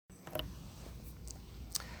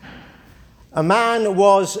A man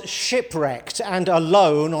was shipwrecked and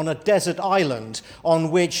alone on a desert island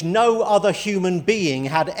on which no other human being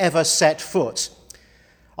had ever set foot.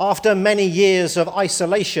 After many years of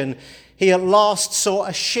isolation, he at last saw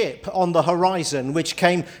a ship on the horizon which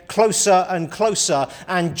came closer and closer,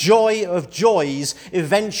 and joy of joys,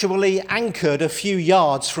 eventually anchored a few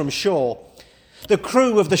yards from shore. The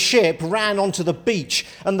crew of the ship ran onto the beach,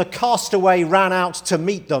 and the castaway ran out to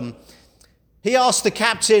meet them. He asked the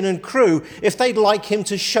captain and crew if they'd like him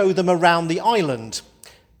to show them around the island.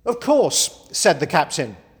 "Of course," said the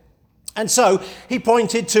captain. And so he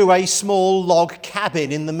pointed to a small log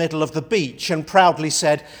cabin in the middle of the beach and proudly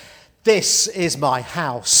said, "This is my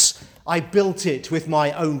house. I built it with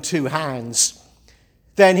my own two hands."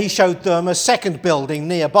 Then he showed them a second building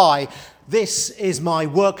nearby. "This is my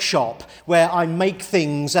workshop where I make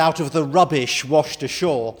things out of the rubbish washed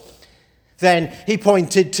ashore." Then he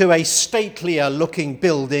pointed to a statelier-looking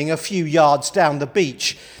building a few yards down the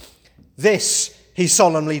beach. "This," he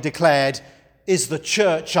solemnly declared, "is the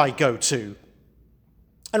church I go to."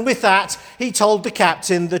 And with that, he told the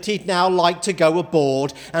captain that he'd now like to go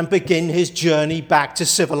aboard and begin his journey back to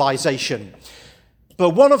civilization.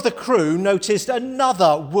 But one of the crew noticed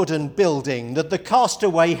another wooden building that the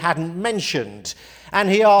castaway hadn't mentioned, and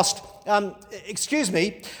he asked, "Excuse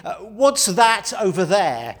me, what's that over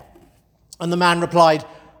there?" And the man replied,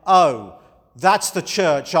 "Oh, that's the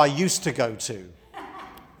church I used to go to."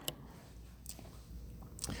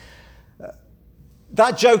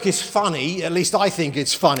 That joke is funny, at least I think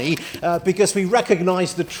it's funny, because we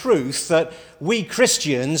recognize the truth that we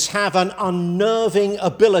Christians have an unnerving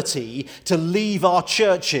ability to leave our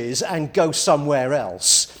churches and go somewhere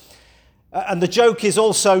else. And the joke is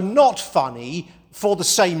also not funny for the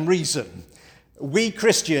same reason. We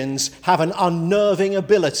Christians have an unnerving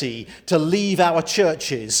ability to leave our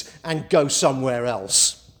churches and go somewhere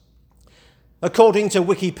else. According to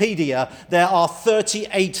Wikipedia, there are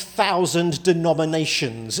 38,000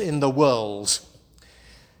 denominations in the world.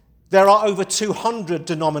 There are over 200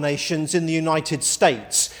 denominations in the United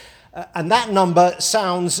States, and that number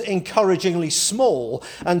sounds encouragingly small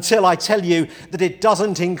until I tell you that it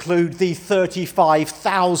doesn't include the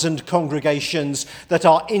 35,000 congregations that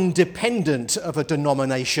are independent of a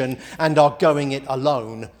denomination and are going it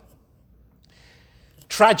alone.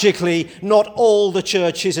 Tragically, not all the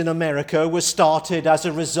churches in America were started as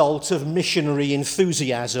a result of missionary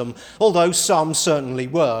enthusiasm, although some certainly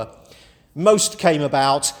were. Most came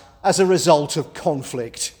about as a result of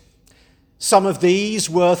conflict. Some of these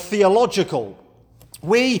were theological.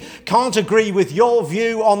 "We can't agree with your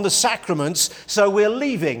view on the sacraments, so we're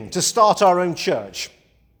leaving to start our own church."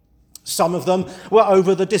 Some of them were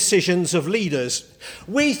over the decisions of leaders.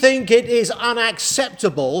 "We think it is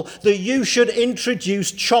unacceptable that you should introduce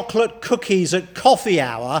chocolate cookies at coffee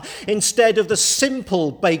hour instead of the simple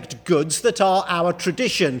baked goods that are our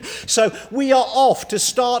tradition. So we are off to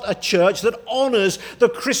start a church that honors the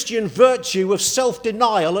Christian virtue of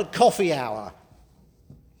self-denial at coffee hour."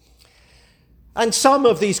 And some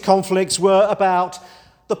of these conflicts were about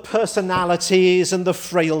the personalities and the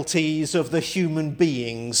frailties of the human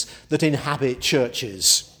beings that inhabit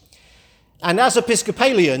churches. And as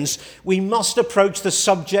Episcopalians, we must approach the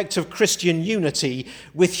subject of Christian unity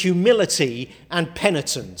with humility and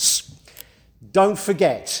penitence. Don't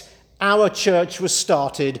forget, our church was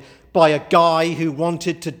started by a guy who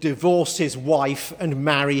wanted to divorce his wife and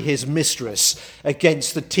marry his mistress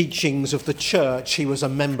against the teachings of the church he was a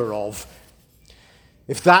member of.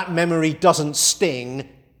 If that memory doesn't sting,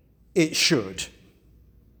 it should.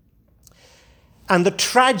 And the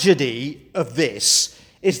tragedy of this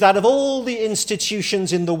is that of all the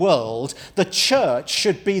institutions in the world, the church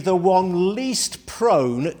should be the one least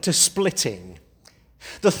prone to splitting.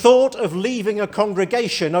 The thought of leaving a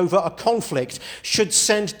congregation over a conflict should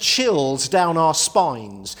send chills down our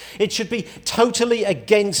spines. It should be totally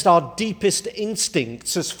against our deepest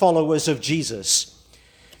instincts as followers of Jesus.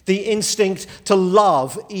 The instinct to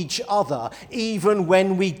love each other, even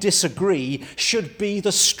when we disagree, should be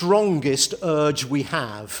the strongest urge we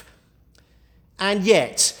have. And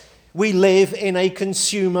yet, we live in a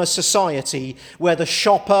consumer society where the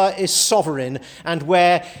shopper is sovereign, and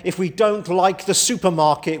where if we don't like the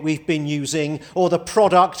supermarket we've been using, or the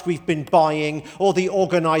product we've been buying, or the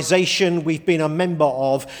organization we've been a member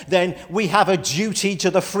of, then we have a duty to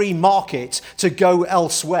the free market to go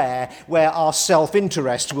elsewhere where our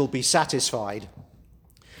self-interest will be satisfied.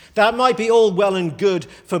 That might be all well and good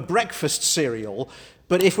for breakfast cereal,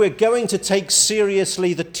 but if we're going to take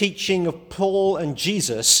seriously the teaching of Paul and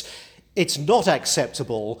Jesus, it's not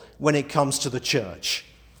acceptable when it comes to the church.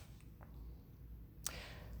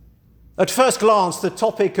 At first glance, the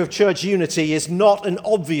topic of church unity is not an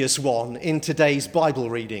obvious one in today's Bible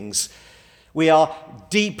readings. We are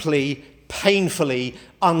deeply, painfully,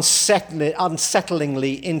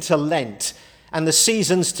 unsettlingly into Lent, and the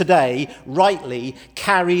seasons today, rightly,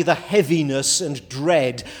 carry the heaviness and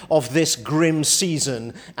dread of this grim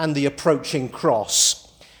season and the approaching cross.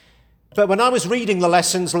 But when I was reading the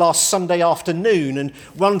lessons last Sunday afternoon and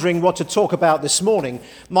wondering what to talk about this morning,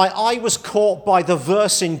 my eye was caught by the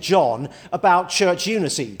verse in John about church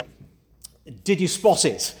unity. Did you spot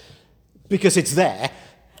it? Because it's there,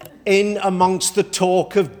 in amongst the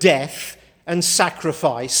talk of death and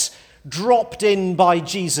sacrifice, dropped in by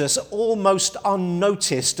Jesus almost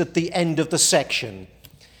unnoticed at the end of the section.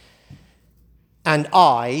 And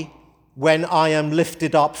I, when I am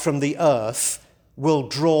lifted up from the earth, will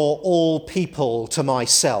draw all people to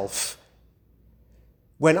myself.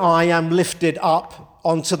 When I am lifted up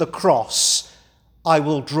onto the cross, I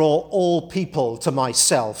will draw all people to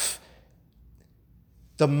myself.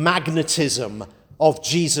 The magnetism of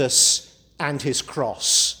Jesus and his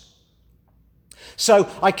cross. So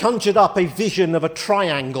I conjured up a vision of a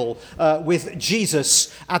triangle with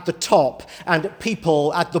Jesus at the top and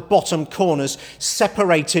people at the bottom corners,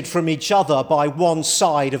 separated from each other by one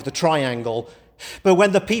side of the triangle. But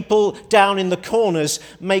when the people down in the corners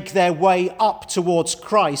make their way up towards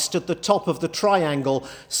Christ at the top of the triangle,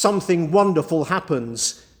 something wonderful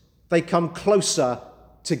happens. They come closer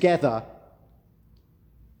together.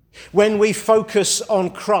 When we focus on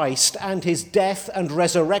Christ and his death and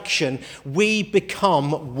resurrection, we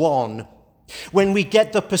become one. When we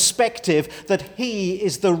get the perspective that he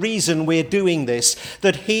is the reason we're doing this,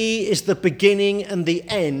 that he is the beginning and the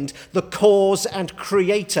end, the cause and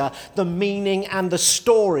creator, the meaning and the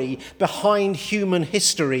story behind human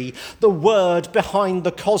history, the word behind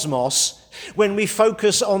the cosmos, when we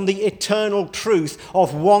focus on the eternal truth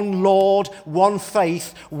of one Lord, one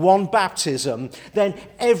faith, one baptism, then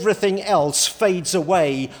everything else fades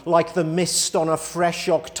away like the mist on a fresh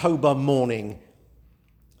October morning.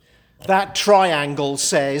 That triangle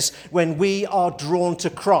says when we are drawn to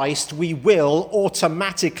Christ, we will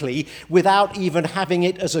automatically, without even having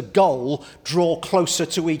it as a goal, draw closer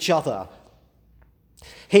to each other.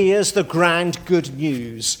 Here's the grand good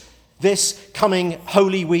news. This coming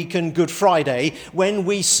Holy Week and Good Friday, when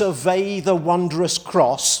we survey the wondrous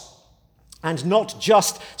cross, and not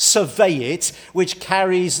just survey it, which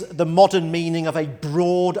carries the modern meaning of a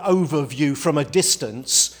broad overview from a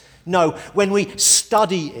distance. No, when we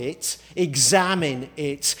study it, examine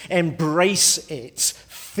it, embrace it,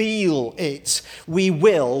 feel it, we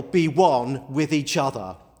will be one with each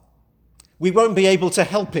other. We won't be able to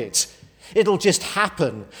help it. It'll just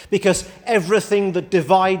happen because everything that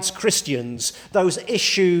divides Christians, those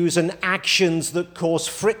issues and actions that cause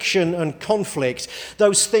friction and conflict,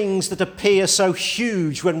 those things that appear so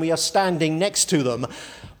huge when we are standing next to them,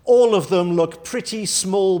 all of them look pretty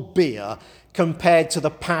small beer compared to the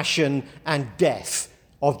passion and death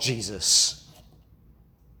of Jesus.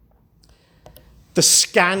 The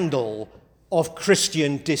scandal of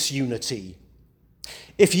Christian disunity.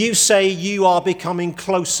 If you say you are becoming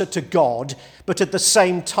closer to God, but at the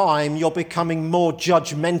same time you're becoming more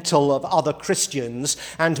judgmental of other Christians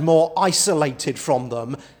and more isolated from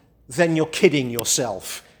them, then you're kidding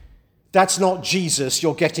yourself. That's not Jesus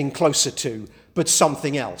you're getting closer to, but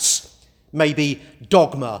something else. Maybe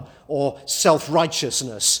dogma or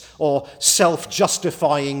self-righteousness or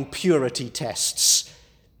self-justifying purity tests.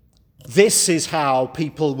 This is how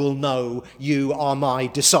people will know you are my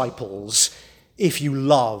disciples, if you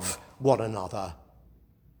love one another.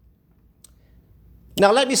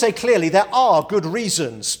 Now, let me say clearly, there are good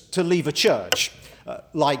reasons to leave a church,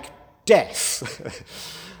 like death,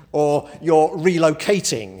 or you're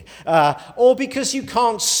relocating, or because you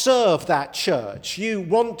can't serve that church. You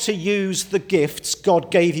want to use the gifts God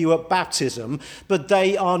gave you at baptism, but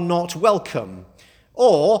they are not welcome.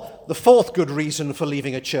 Or, the fourth good reason for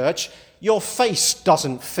leaving a church, your face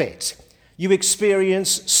doesn't fit. You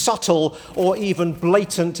experience subtle or even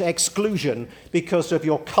blatant exclusion because of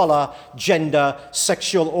your colour, gender,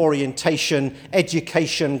 sexual orientation,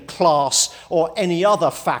 education, class, or any other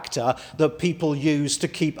factor that people use to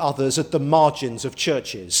keep others at the margins of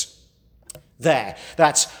churches.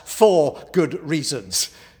 That's 4 good reasons.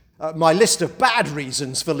 My list of bad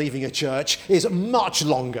reasons for leaving a church is much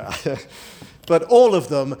longer, but all of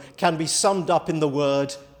them can be summed up in the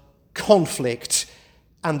word conflict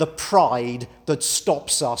and the pride that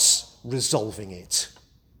stops us resolving it.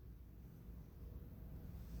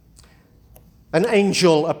 An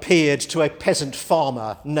angel appeared to a peasant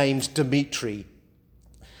farmer named Dmitri.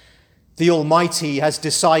 The Almighty has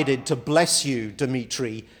decided to bless you,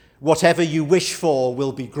 Dmitri, Whatever you wish for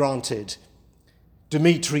will be granted.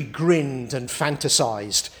 Dmitri grinned and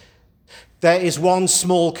fantasized. There is one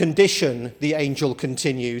small condition, the angel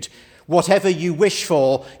continued. Whatever you wish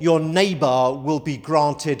for, your neighbor will be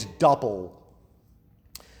granted double.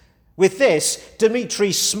 With this,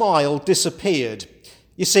 Dmitri's smile disappeared.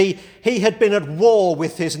 You see, he had been at war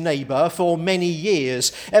with his neighbor for many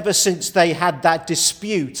years, ever since they had that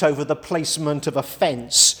dispute over the placement of a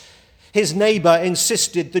fence. His neighbor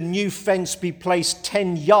insisted the new fence be placed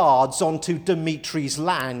 10 yards onto Dmitri's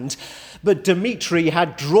land, but Dmitri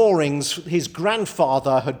had drawings his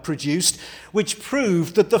grandfather had produced which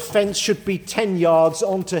proved that the fence should be 10 yards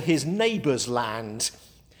onto his neighbor's land.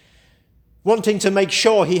 Wanting to make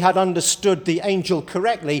sure he had understood the angel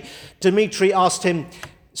correctly, Dmitri asked him,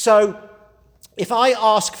 "So, if I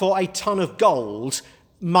ask for a ton of gold,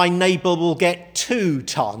 my neighbor will get 2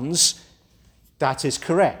 tons?" "That is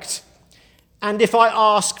correct." "And if I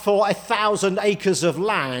ask for 1,000 acres of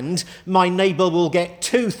land, my neighbor will get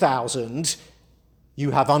 2,000?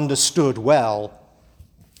 "You have understood well."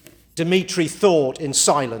 Dmitri thought in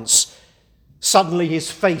silence. Suddenly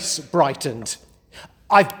his face brightened.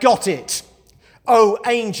 "I've got it. Oh,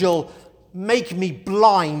 angel, make me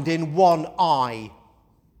blind in one eye."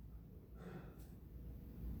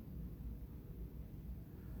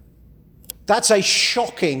 That's a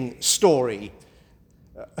shocking story.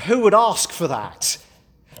 Who would ask for that?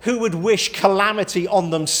 Who would wish calamity on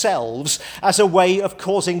themselves as a way of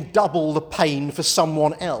causing double the pain for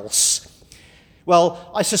someone else?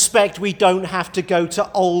 Well, I suspect we don't have to go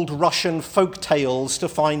to old Russian folk tales to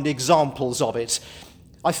find examples of it.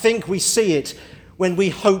 I think we see it when we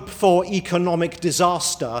hope for economic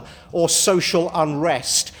disaster or social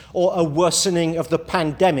unrest or a worsening of the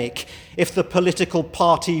pandemic if the political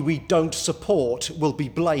party we don't support will be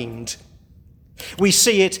blamed. We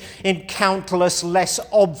see it in countless less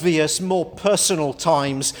obvious, more personal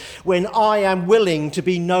times when I am willing to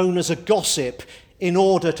be known as a gossip in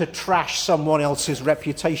order to trash someone else's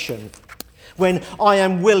reputation. When I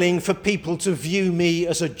am willing for people to view me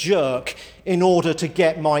as a jerk in order to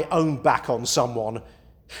get my own back on someone.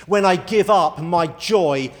 When I give up my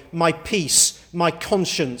joy, my peace, my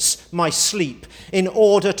conscience, my sleep in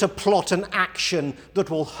order to plot an action that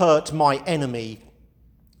will hurt my enemy.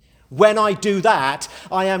 When I do that,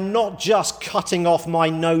 I am not just cutting off my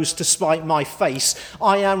nose to spite my face.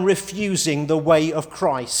 I am refusing the way of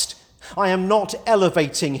Christ. I am not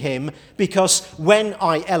elevating him, because when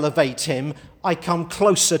I elevate him, I come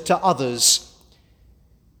closer to others.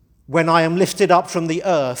 When I am lifted up from the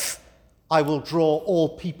earth, I will draw all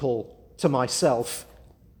people to myself.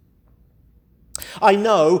 I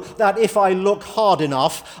know that if I look hard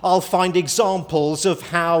enough, I'll find examples of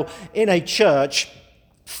how in a church,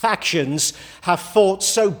 factions have fought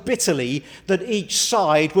so bitterly that each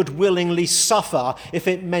side would willingly suffer if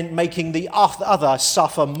it meant making the other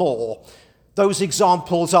suffer more. Those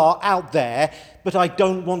examples are out there, but I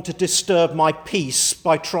don't want to disturb my peace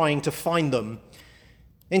by trying to find them.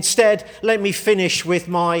 Instead, let me finish with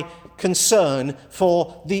my concern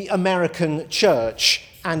for the American church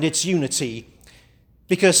and its unity.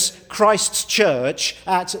 Because Christ's church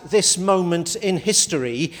at this moment in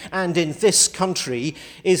history and in this country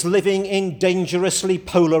is living in dangerously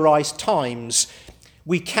polarized times.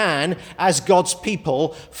 We can, as God's people,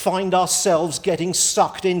 find ourselves getting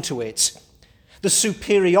sucked into it. The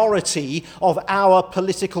superiority of our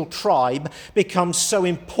political tribe becomes so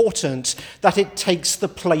important that it takes the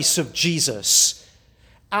place of Jesus.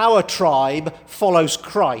 Our tribe follows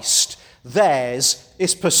Christ. Theirs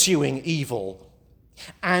is pursuing evil.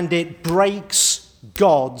 And it breaks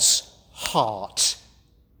God's heart.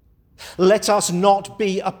 Let us not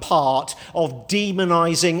be a part of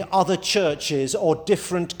demonizing other churches or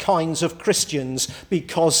different kinds of Christians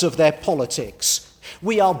because of their politics.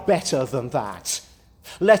 We are better than that.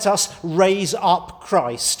 Let us raise up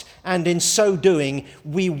Christ, and in so doing,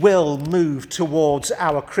 we will move towards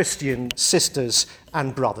our Christian sisters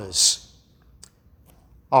and brothers.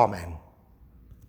 Amen.